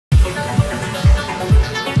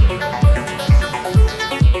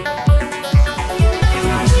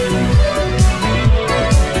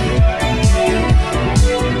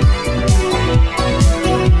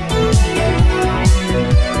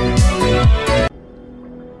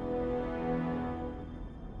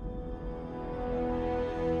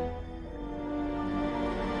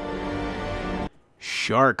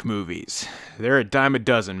Shark movies. They're a dime a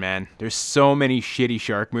dozen, man. There's so many shitty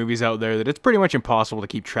shark movies out there that it's pretty much impossible to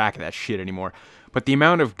keep track of that shit anymore. But the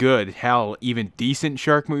amount of good, hell, even decent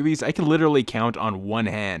shark movies, I can literally count on one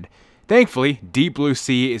hand. Thankfully, Deep Blue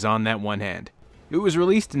Sea is on that one hand. It was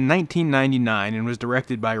released in 1999 and was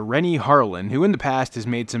directed by Renny Harlin, who in the past has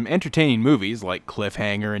made some entertaining movies like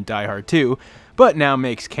Cliffhanger and Die Hard 2, but now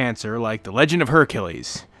makes cancer like The Legend of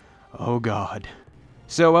Hercules. Oh god.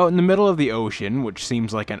 So out in the middle of the ocean, which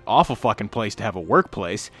seems like an awful fucking place to have a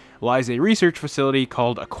workplace, lies a research facility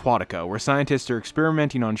called Aquatica, where scientists are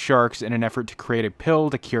experimenting on sharks in an effort to create a pill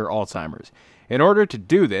to cure Alzheimer's. In order to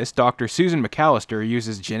do this, Dr. Susan McAllister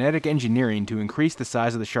uses genetic engineering to increase the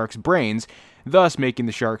size of the shark's brains, thus making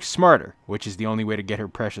the sharks smarter, which is the only way to get her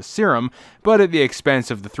precious serum, but at the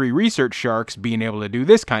expense of the 3 research sharks being able to do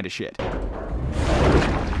this kind of shit.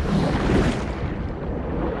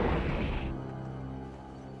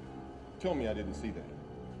 Tell me I didn't see that.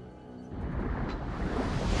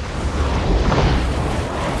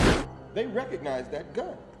 They recognized that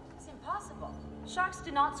gun. It's impossible. Sharks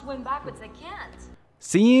do not swim backwards, they can't.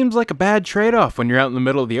 Seems like a bad trade-off when you're out in the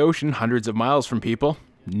middle of the ocean, hundreds of miles from people.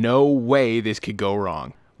 No way this could go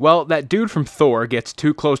wrong. Well, that dude from Thor gets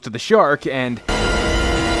too close to the shark and...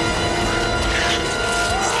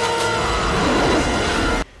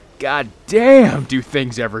 God damn, do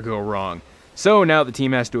things ever go wrong. So now the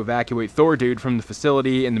team has to evacuate Thor dude from the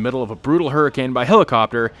facility in the middle of a brutal hurricane by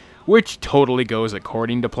helicopter, which totally goes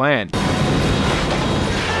according to plan.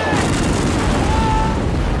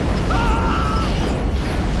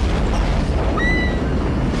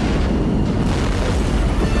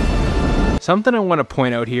 Something I want to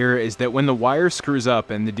point out here is that when the wire screws up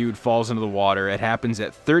and the dude falls into the water, it happens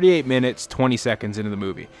at 38 minutes 20 seconds into the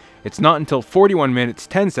movie. It's not until 41 minutes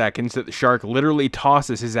 10 seconds that the shark literally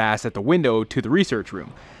tosses his ass at the window to the research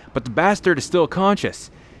room. But the bastard is still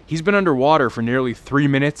conscious. He's been underwater for nearly 3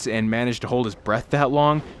 minutes and managed to hold his breath that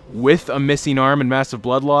long, with a missing arm and massive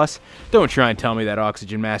blood loss. Don't try and tell me that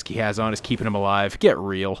oxygen mask he has on is keeping him alive. Get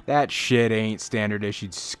real. That shit ain't standard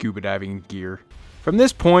issued scuba diving gear. From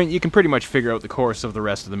this point, you can pretty much figure out the course of the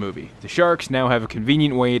rest of the movie. The sharks now have a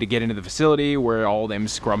convenient way to get into the facility where all them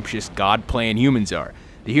scrumptious god-playing humans are.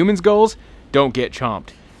 The humans' goals? Don't get chomped.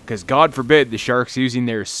 Because God forbid the sharks using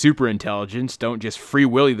their super intelligence don't just free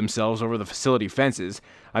willy themselves over the facility fences.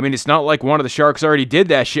 I mean, it's not like one of the sharks already did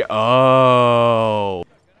that shit. Oh.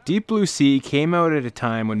 Deep Blue Sea came out at a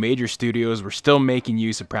time when major studios were still making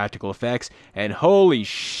use of practical effects, and holy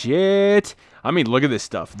shit. I mean, look at this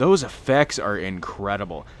stuff. Those effects are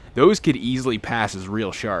incredible. Those could easily pass as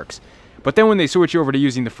real sharks. But then when they switch over to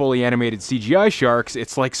using the fully animated CGI sharks,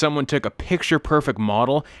 it's like someone took a picture-perfect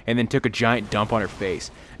model and then took a giant dump on her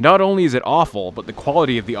face. Not only is it awful, but the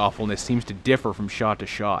quality of the awfulness seems to differ from shot to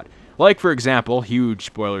shot. Like, for example, huge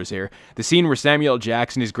spoilers here, the scene where Samuel L.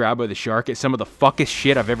 Jackson is grabbed by the shark is some of the fuckest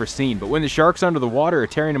shit I've ever seen, but when the sharks under the water are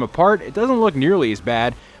tearing him apart, it doesn't look nearly as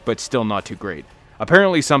bad, but still not too great.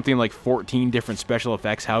 Apparently something like 14 different special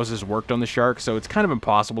effects houses worked on the shark, so it's kind of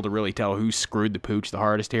impossible to really tell who screwed the pooch the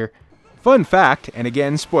hardest here. Fun fact, and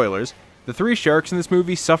again spoilers, the 3 sharks in this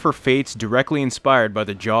movie suffer fates directly inspired by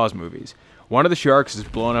the Jaws movies. One of the sharks is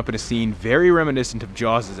blown up in a scene very reminiscent of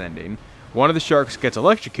Jaws' ending. One of the sharks gets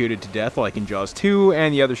electrocuted to death like in Jaws 2,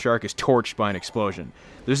 and the other shark is torched by an explosion.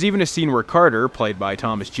 There's even a scene where Carter, played by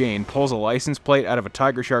Thomas Jane, pulls a license plate out of a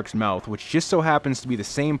tiger shark's mouth, which just so happens to be the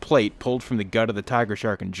same plate pulled from the gut of the tiger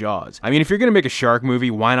shark in Jaws. I mean, if you're gonna make a shark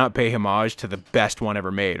movie, why not pay homage to the best one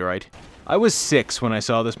ever made, right? I was 6 when I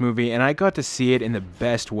saw this movie, and I got to see it in the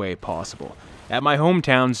best way possible. At my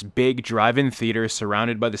hometown's big drive-in theater,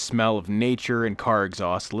 surrounded by the smell of nature and car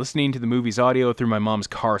exhaust, listening to the movie's audio through my mom's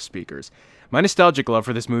car speakers. My nostalgic love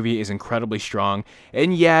for this movie is incredibly strong,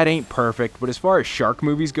 and yeah, it ain't perfect, but as far as shark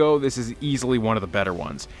movies go, this is easily one of the better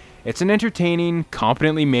ones. It's an entertaining,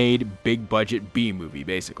 competently made, big-budget B-movie,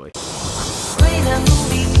 basically.